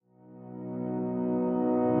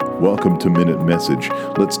Welcome to Minute Message.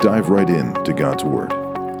 Let's dive right in to God's Word.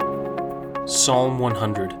 Psalm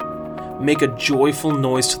 100. Make a joyful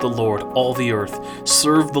noise to the Lord, all the earth.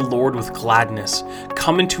 Serve the Lord with gladness.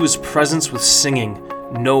 Come into his presence with singing.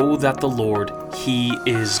 Know that the Lord, he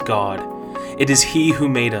is God. It is he who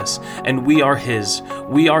made us, and we are his.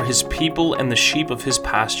 We are his people and the sheep of his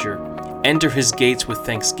pasture. Enter his gates with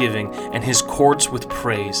thanksgiving and his courts with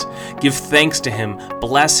praise. Give thanks to him,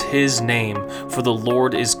 bless his name, for the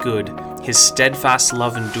Lord is good. His steadfast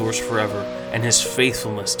love endures forever, and his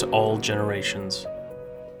faithfulness to all generations.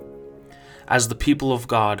 As the people of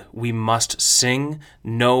God, we must sing,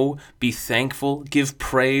 know, be thankful, give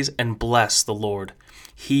praise, and bless the Lord.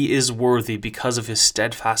 He is worthy because of his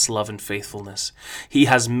steadfast love and faithfulness. He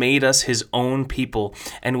has made us his own people,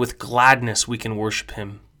 and with gladness we can worship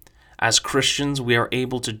him. As Christians, we are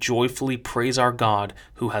able to joyfully praise our God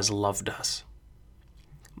who has loved us.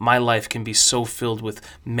 My life can be so filled with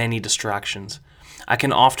many distractions. I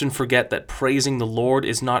can often forget that praising the Lord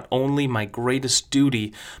is not only my greatest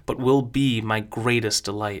duty, but will be my greatest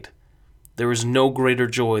delight. There is no greater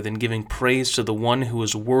joy than giving praise to the one who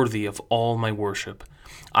is worthy of all my worship.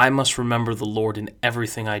 I must remember the Lord in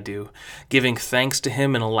everything I do, giving thanks to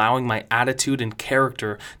him and allowing my attitude and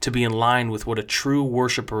character to be in line with what a true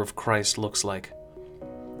worshiper of Christ looks like.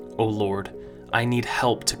 O Lord, I need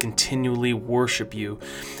help to continually worship you,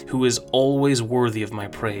 who is always worthy of my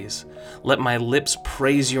praise. Let my lips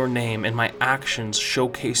praise your name and my actions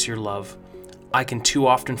showcase your love. I can too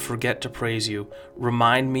often forget to praise you.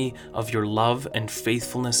 Remind me of your love and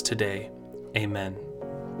faithfulness today. Amen.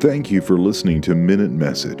 Thank you for listening to Minute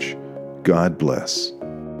Message. God bless.